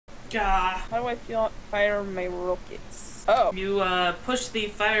Gah. How do I fire my rockets? Oh. You push the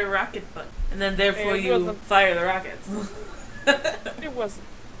fire rocket button, and then therefore It you wasn't- fire the rockets. It wasn't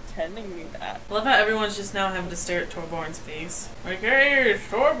telling me that. I love how everyone's just now having to stare at Torborn's face. Like, hey,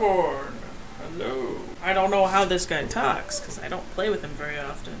 Torborn! Hello. I don't know how this guy talks, because I don't play with him very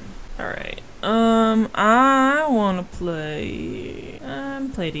often. Alright. I wanna play...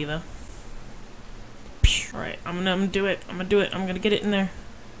 play Diva. Alright, I'm gonna do it. I'm gonna get it in there.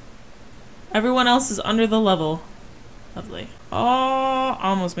 Everyone else is under the level. Lovely. Oh,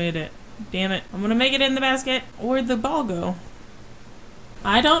 almost made it. Damn it. I'm gonna make it in the basket. Where'd the ball go?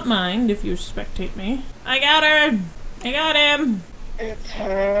 I don't mind if you spectate me. I got her! I got him! It's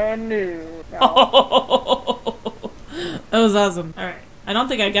her new. Oh, that was awesome. Alright. I don't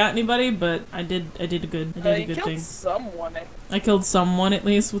think I got anybody, but I did a good You killed thing. someone. I killed someone at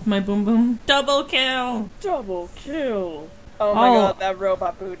least with my boom boom. Double kill! Double kill. Oh my god, that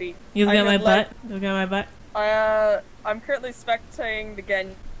robot booty. You look at my butt? Look at my butt? I'm currently spectating the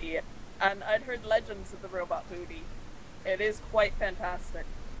Genji, and I'd heard legends of the robot booty. It is quite fantastic.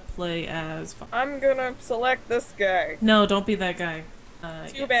 Play as... I'm gonna select this guy. No, don't be that guy.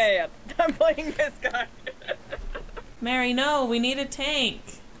 Too bad. I'm playing this guy. Mary, no, we need a tank.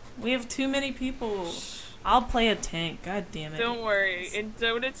 We have too many people. I'll play a tank. God damn it. Don't worry. In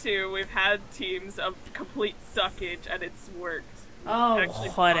Dota 2, we've had teams of complete suckage, and it's worked. Oh, Actually,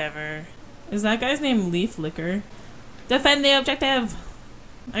 whatever. Is that guy's name Leaf Licker? Defend the objective!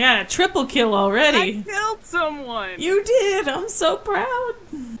 I got a triple kill already! I killed someone! You did! I'm so proud!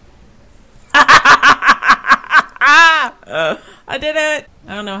 I did it!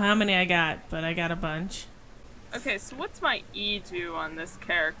 I don't know how many I got, but I got a bunch. Okay, so what's my E do on this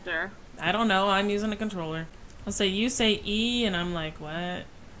character? I don't know, I'm using a controller. I'll say you say E, and I'm like, what?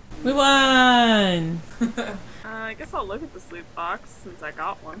 We won! I guess I'll look at this loot box, since I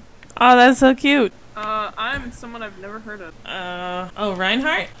got one. Oh, that's so cute! I'm someone I've never heard of. Oh,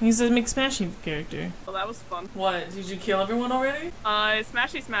 Reinhardt? He's a McSmashy character. Well, that was fun. What, did you kill everyone already? I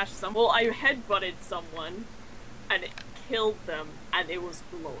smashed some. Well, I headbutted someone, and it killed them, and it was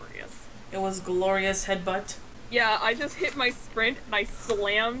glorious. It was glorious headbutt. Yeah, I just hit my sprint, and I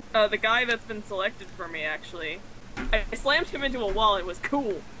slammed, the guy that's been selected for me, actually. I slammed him into a wall, it was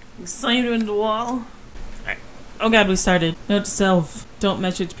cool. You slammed him into the wall. Alright. Oh god, we started. Note to self. Don't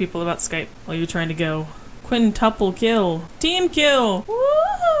message people about Skype while you're trying to go. Quintuple kill. Team kill!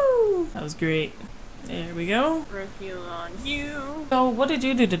 Woohoo! That was great. There we go. Heal on you. So, what did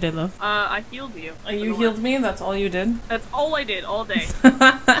you do today, love? I healed you. You healed me? That's all you did? That's all I did, all day.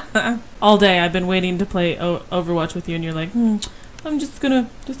 All day I've been waiting to play Overwatch with you and you're like, I'm just gonna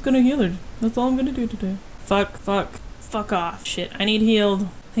heal her. That's all I'm gonna do today. Fuck off. Shit, I need healed.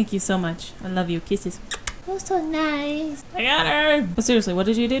 Thank you so much. I love you. Kisses. Oh, so nice. I got her! But seriously, what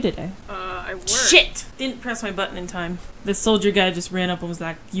did you do today? I worked. Shit! Didn't press my button in time. This soldier guy just ran up and was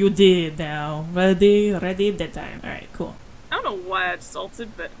like, you did now. Ready that time. Alright, cool. I don't know why I just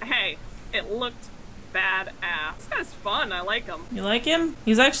ulted, but hey, it looked badass. This guy's fun, I like him. You like him?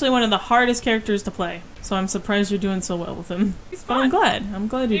 He's actually one of the hardest characters to play. So I'm surprised you're doing so well with him. He's But fun. I'm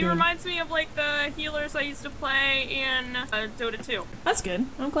glad you're doing. He reminds me of like the healers I used to play in Dota 2. That's good.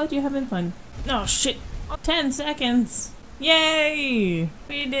 I'm glad you're having fun. Oh shit. 10 seconds! Yay!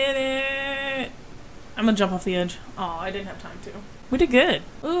 We did it! I'm gonna jump off the edge. Oh, I didn't have time to. We did good.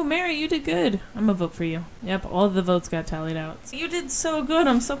 Ooh, Mary, you did good. I'm gonna vote for you. Yep, all the votes got tallied out. You did so good.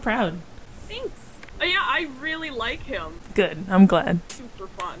 I'm so proud. Thanks. Oh yeah, I really like him. Good. I'm glad. Super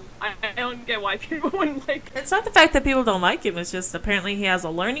fun. I don't get why people wouldn't like him. It's not the fact that people don't like him. It's just apparently he has a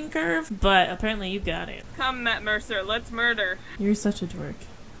learning curve, but apparently you got it. Come, Matt Mercer, let's murder. You're such a dork.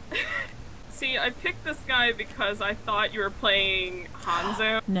 See, I picked this guy because I thought you were playing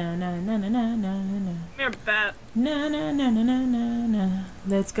Hanzo. No. You're bat. No.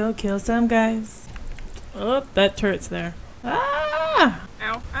 Let's go kill some guys. Oh, that turret's there. Ah!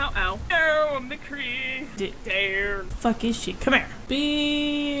 Ow, ow, ow. No, McCree. Dare. Fuck is she? Come here.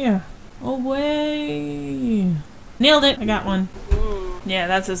 Be away. Nailed it. I got one. Ooh. Yeah,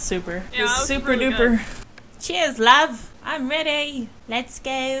 that's a super. Yeah, that was super really duper. good. Cheers, love. I'm ready. Let's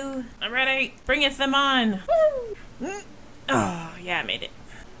go. I'm ready. Bringeth them on. Woo! Oh, yeah, I made it.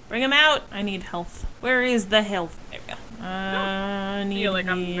 Bring them out. I need health. Where is the health? There we go. I need feel like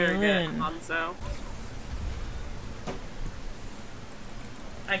I'm very good at healing. Hanzo.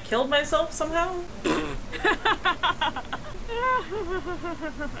 I killed myself somehow?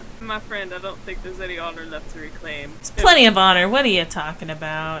 My friend, I don't think there's any honor left to reclaim. There's plenty of honor. What are you talking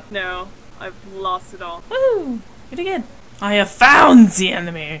about? No, I've lost it all. Woo! You did good. I have found the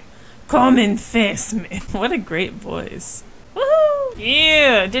enemy. Come and face me. What a great voice. Woohoo!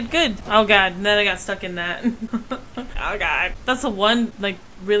 Yeah, did good. Oh god, and then I got stuck in that. Oh god. That's the one, like,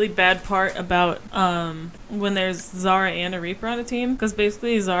 really bad part about when there's Zara and a Reaper on a team. Because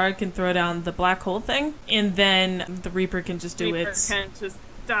basically Zara can throw down the black hole thing, and then the Reaper can just do Reaper its... can't just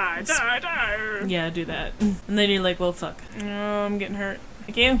die. Yeah, do that. And then you're like, well, fuck. Oh, I'm getting hurt.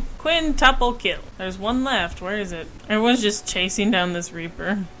 Thank you. Quintuple kill. There's one left. Where is it? Everyone's just chasing down this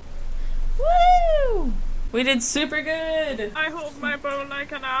Reaper. Woo! We did super good! I hold my bow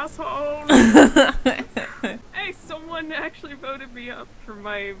like an asshole. Hey, someone actually voted me up for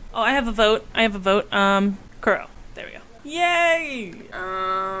my... Oh, I have a vote. I have a vote. Kuro. There we go. Yay!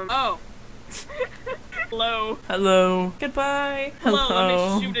 Oh. Hello. Hello. Goodbye. Hello.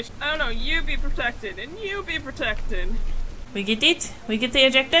 Let me shoot a... Oh no, you be protected, and you be protected. We get it. We get the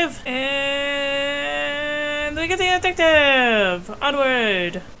objective. And we get the objective.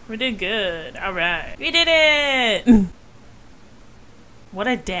 Onward. We did good. Alright. We did it! What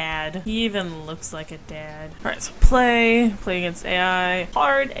a dad. He even looks like a dad. Alright, so play against AI.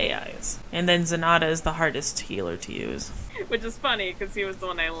 Hard AIs. And then Zenata is the hardest healer to use. Which is funny, because he was the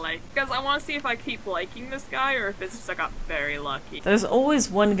one I liked. Because I want to see if I keep liking this guy, or if it's just I got very lucky. There's always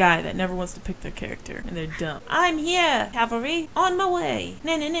one guy that never wants to pick their character, and they're dumb. I'm here, cavalry, on my way.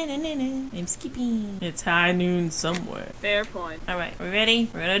 Na na na na na na. I'm skipping. It's high noon somewhere. Fair point. Alright, we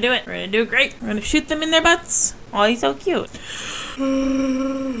ready? We're gonna do it. We're gonna do great. We're gonna shoot them in their butts. Oh, he's so cute.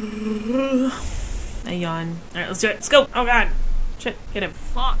 I yawn. Alright, let's do it. Let's go. Oh god. Shit, get him.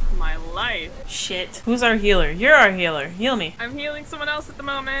 Fuck my life. Shit. Who's our healer? You're our healer. Heal me. I'm healing someone else at the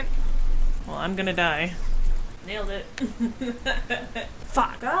moment. Well, I'm gonna die. Nailed it.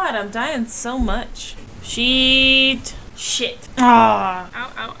 Fuck. God, I'm dying so much. Shit. Shit. Ah.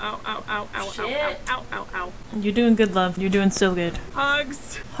 Ow, ow, ow, ow, ow, ow, Shit. ow, ow, ow, ow. You're doing good, love. You're doing so good.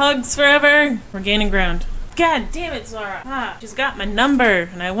 Hugs. Hugs forever. We're gaining ground. God damn it, Zara. Ah, she's got my number,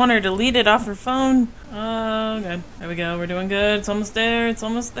 and I want her to delete it off her phone. Oh, good. There we go. We're doing good. It's almost there. It's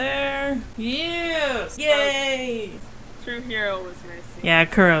almost there. Yes! Yay! True hero was missing. Yeah,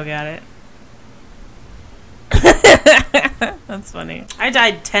 Kuro got it. That's funny. I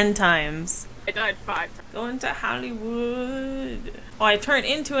died 10 times. I died 5 times. Going to Hollywood. Oh, I turned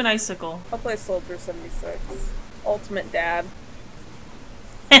into an icicle. I'll play Soldier 76. Ultimate Dad.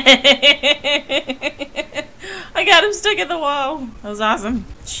 I got him stuck in the wall. That was awesome.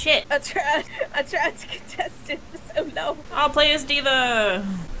 Shit. I tried to contest it so low. I'll play as Diva.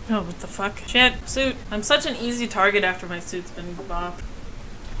 Oh, what the fuck? Shit. Suit. I'm such an easy target after my suit's been bopped.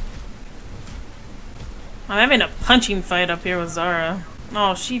 I'm having a punching fight up here with Zara.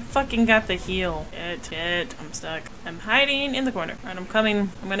 Oh, she fucking got the heal. Shit. I'm stuck. I'm hiding in the corner. Alright, I'm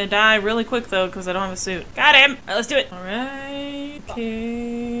coming. I'm gonna die really quick though, because I don't have a suit. Got him! Alright, let's do it. Alright.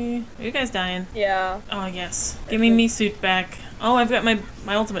 Okay. Are you guys dying? Yeah. Oh, yes. Give me suit back. Oh, I've got my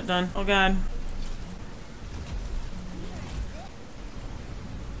ultimate done. Oh, God.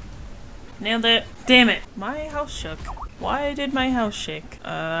 Nailed it. Damn it. My house shook. Why did my house shake?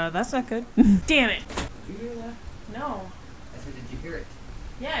 That's not good. Damn it. Did you hear that? No. I said, did you hear it?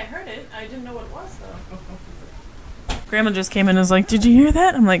 Yeah, I heard it. I didn't know what it was, though. Grandma just came in and was like, did you hear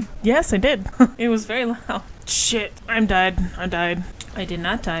that? I'm like, yes, I did. It was very loud. Shit. I'm died. I died. I did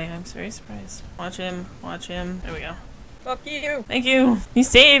not die. I'm very surprised. Watch him. Watch him. There we go. Fuck you. Thank you. You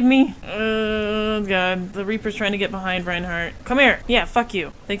saved me. Oh, God. The Reaper's trying to get behind Reinhardt. Come here. Yeah, fuck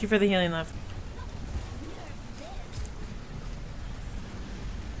you. Thank you for the healing, love.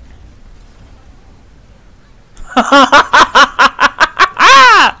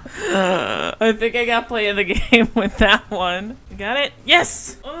 I think I got play of the game with that one. You got it?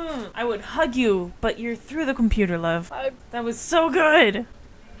 Yes! I would hug you, but you're through the computer, love. That was so good.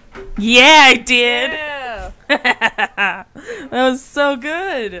 Yeah, I did. Yeah. That was so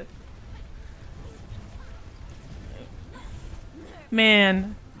good.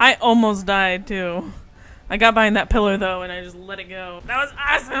 Man, I almost died too. I got behind that pillar though and I just let it go. That was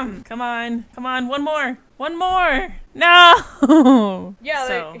awesome. Come on. Come on. One more. One more. No. Yeah,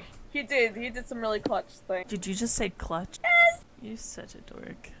 So, he did. He did some really clutch things. did you just say clutch? Yes. You're such a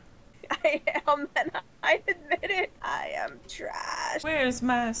dork. I am, and I admit it. I am trash. Where's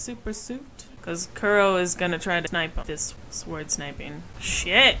my super suit? Because Kuro is gonna try to snipe this sword sniping.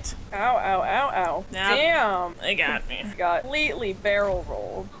 Shit! Ow, ow, ow, ow. Yep. Damn. They got me. Got completely barrel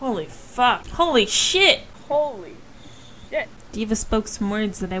rolled. Holy fuck. Holy shit! Holy shit. Diva spoke some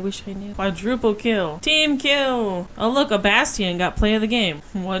words that I wish I knew. Quadruple kill. Team kill! Oh look, a Bastion got play of the game.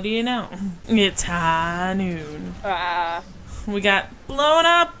 What do you know? It's high noon. Ah. We got blown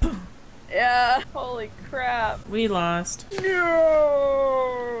up! Yeah. Holy crap. We lost.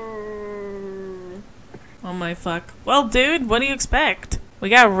 No. Oh my fuck. Well, dude, what do you expect? We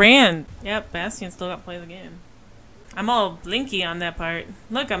got Rand. Yep, Bastion still got to play the game. I'm all blinky on that part.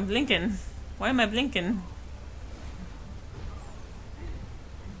 Look, I'm blinking. Why am I blinking?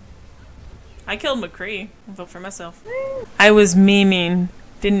 I killed McCree. I'll vote for myself. I was memeing.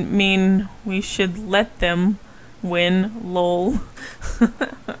 Didn't mean we should let them win. Lol.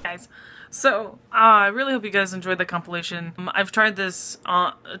 Guys. So, I really hope you guys enjoyed the compilation. I've tried this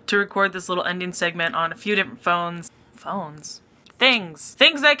to record this little ending segment on a few different phones. Things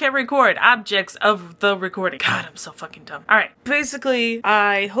that can record, objects of the recording. God, I'm so fucking dumb. Alright, basically,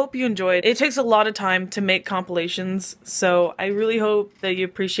 I hope you enjoyed. It takes a lot of time to make compilations, so I really hope that you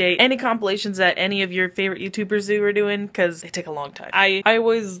appreciate any compilations that any of your favorite YouTubers do are doing, because they take a long time. I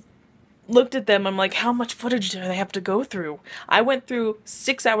always looked at them, I'm like, how much footage do they have to go through? I went through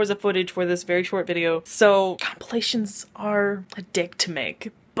 6 hours of footage for this very short video, so compilations are a dick to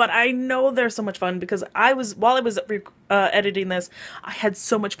make. But I know they're so much fun because while I was editing this, I had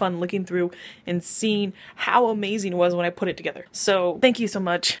so much fun looking through and seeing how amazing it was when I put it together. So thank you so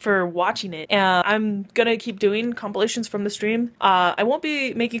much for watching it. I'm gonna keep doing compilations from the stream. I won't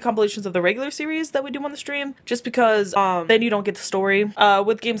be making compilations of the regular series that we do on the stream, just because then you don't get the story.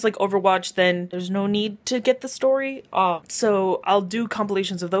 With games like Overwatch, then there's no need to get the story. So I'll do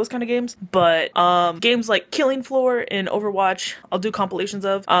compilations of those kind of games. But games like Killing Floor and Overwatch, I'll do compilations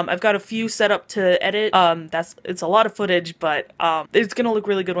of. I've got a few set up to edit. It's a lot of footage, but it's gonna look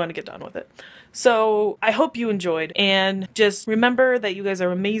really good when I get done with it. So I hope you enjoyed, and just remember that you guys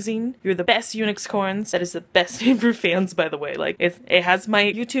are amazing. You're the best unicorns. That is the best name for fans, by the way. Like, it has my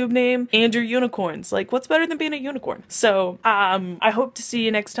YouTube name and your unicorns. Like, what's better than being a unicorn? So I hope to see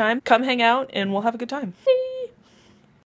you next time. Come hang out and we'll have a good time.